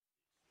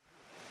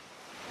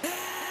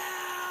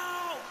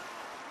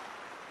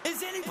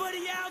Is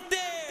anybody out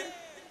there?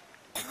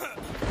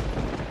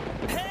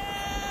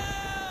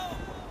 Help!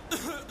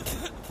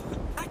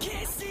 I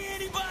can't see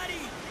anybody.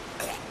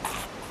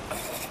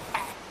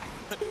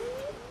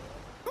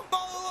 I'm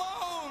all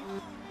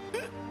alone.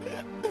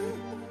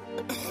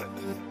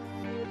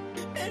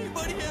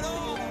 Anybody at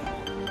all?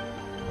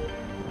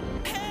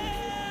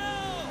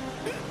 Help!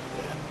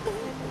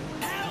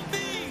 Help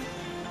me!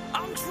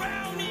 I'm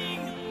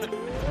drowning.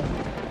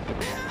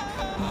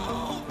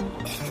 Help!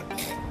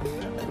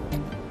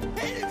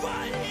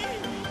 Anybody?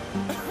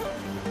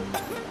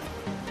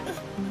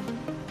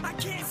 I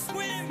can't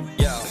swim.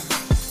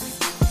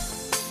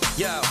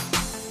 Yo.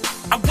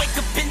 I wake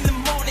up in the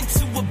morning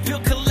to a bill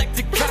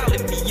collector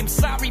calling me. I'm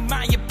sorry,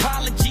 my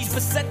apologies,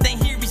 but Seth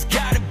ain't here, he's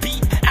gotta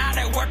be out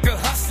at work or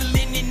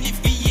hustling, and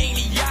if he ain't,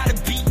 he oughta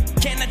be.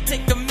 Can I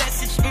take a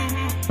message?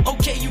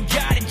 Okay, you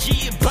got it,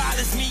 G. It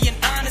bothers me, and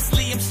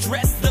honestly, I'm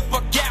stressed the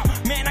fuck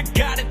out. Man, I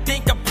gotta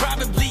think I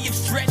probably have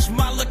stretched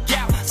my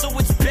lookout, so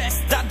it's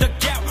best I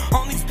duck out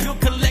on these bill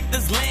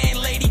collectors,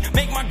 landlady.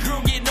 Make my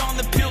girl get on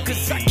the pill,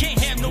 cause I can't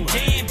have no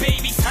damn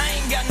babies. I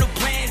ain't got no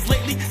plans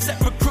lately,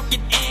 except for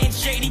crooked and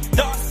shady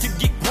thoughts to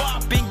get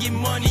guap and get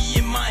money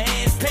in my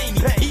hands, pay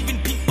me. Even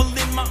people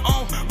in my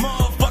own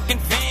motherfucking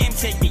fam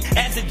take me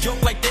as a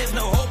joke, like there's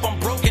no hope. I'm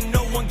broken,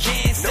 no one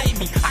can save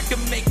me. I can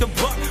make a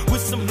buck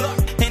with some luck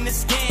and a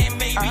scam,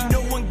 maybe.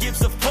 No one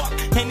gives a fuck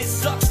and it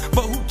sucks,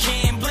 but who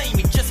can blame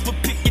me just for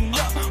picking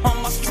up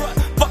on my strut?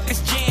 Fuck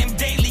this jam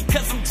daily,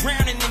 cause I'm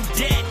drowning in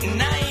debt,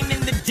 and I ain't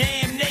in the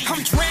damn Navy.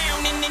 I'm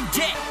drowning in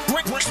debt,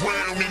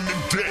 Drowning in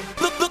debt.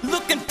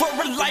 looking for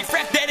a life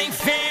rap that ain't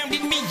found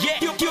in me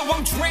yet. Yo,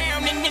 I'm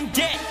drowning in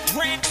debt,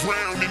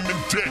 Drowning in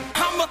debt.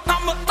 I'm a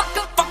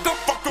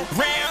fuck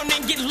around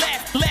and get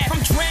left.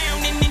 I'm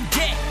drowning in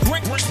debt,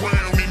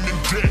 Drowning in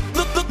debt.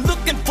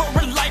 looking for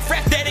a life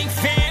rap that ain't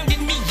found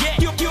in me yet.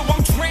 Yo,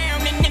 I'm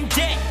drowning in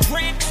debt,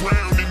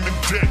 Drowning in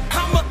debt.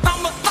 I'm a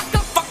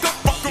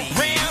fuck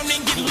around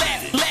and get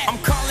left. I'm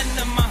calling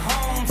them my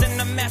homes and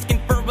I'm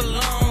asking for a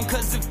loan,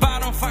 cause if I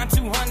don't find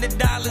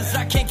 $200,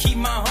 I can't keep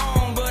my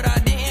home. But I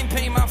didn't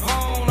pay my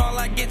phone, all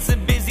I get's a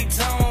busy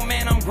tone.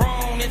 Man, I'm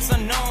grown, it's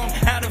unknown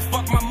how the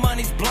fuck my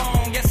money's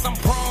blown. Guess I'm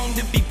prone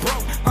to be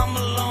broke, I'm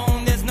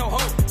alone, there's no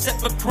hope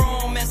except for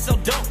chrome and so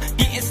dope.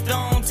 Getting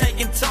stoned,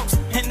 taking toast,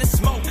 and the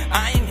smoke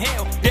I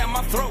inhale down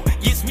my throat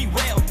gets me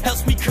well,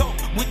 helps me cope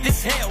with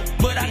this hell.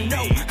 But I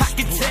know, I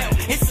can tell,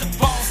 it's a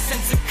false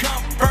sense of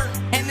comfort,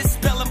 and the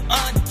spell I'm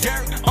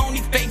under only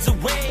fades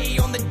away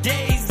on the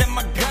days that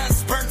my gun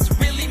spurts.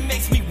 Really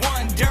makes me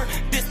wonder,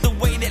 this the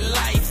way that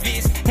life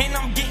is, and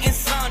I'm getting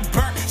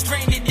sunburnt,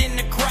 stranded in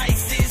a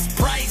crisis.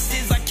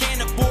 Prices I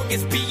can't afford,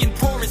 cause being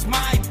poor is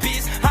my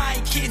biz. Hi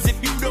kids, if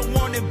you don't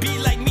wanna be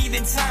like me,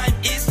 then time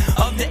is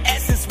of the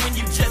essence. When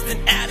you just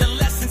an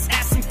adolescence,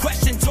 asking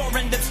questions or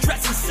end up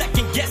stressing,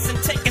 second guessing,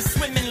 taking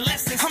swimming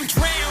lessons. I'm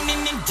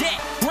drowning in debt,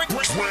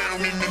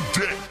 Drowning in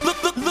debt.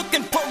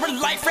 looking for a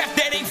life rap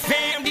that ain't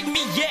found in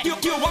me yet. Yo,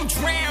 I'm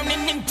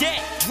drowning in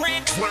debt,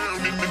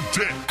 Drowning in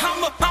debt.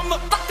 I'm a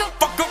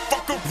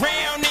fuck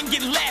around and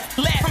get left.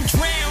 I'm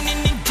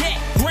drowning in debt,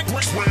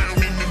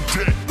 Drowning in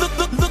debt.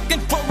 looking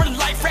for a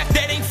life rap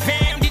that ain't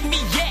found in me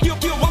yet. Yo,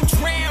 I'm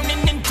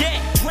drowning in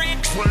debt,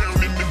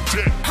 Drowning in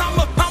debt. I'm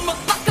a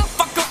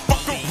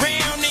fuck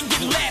around and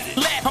get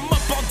left. I'm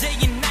up all day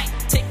and night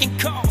taking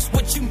calls,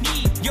 what you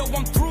need? Yo,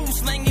 I'm through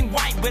slanging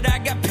white, but I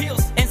got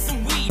pills and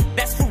some weed,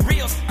 that's for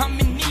reals. I'm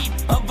in need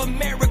of a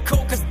miracle,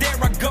 cause there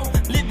I go,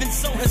 living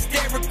so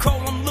hysterical.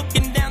 I'm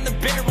looking down the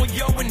barrel,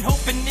 yo, and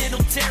hoping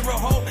it'll tear a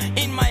hole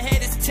in my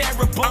head. It's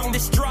terrible, I'm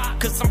distraught,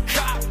 cause I'm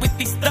caught with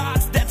these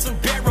thoughts that's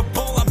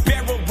unbearable. I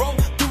barrel roll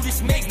through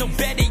this maze, no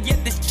better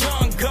yet this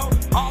jungle.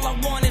 All I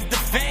want is the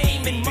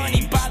fame and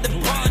money by the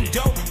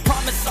bundle.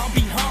 Promise I'll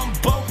be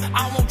humble,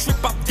 I won't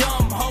trip off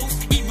dumb hoes,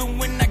 even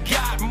when I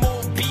got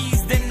more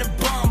bees than the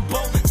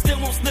bumble. Still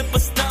won't slip or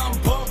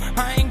stumble,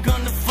 I ain't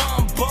gonna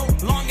fumble,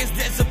 long as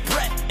there's a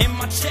breath in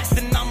my chest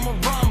and I'ma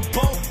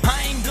rumble. I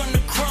ain't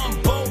gonna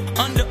crumble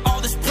under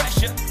all this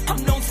pressure.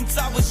 I've known since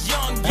I was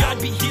young,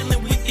 I'd be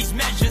healing with these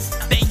measures.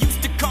 They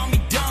used to call me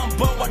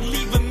Dumbo, I'd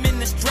leave him in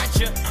the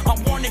stretcher. I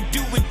wanna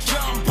do it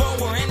jumbo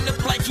or end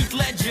up like Heath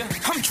Ledger.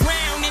 I'm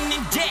drowning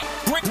in debt,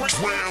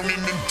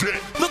 Drowning in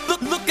debt.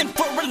 looking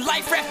for a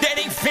life rap that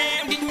ain't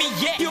found in me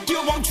yet. Yo,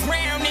 I'm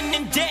drowning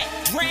in debt,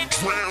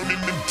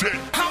 Drowning in debt.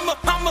 I'm a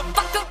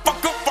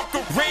fuck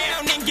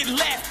around and get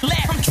left.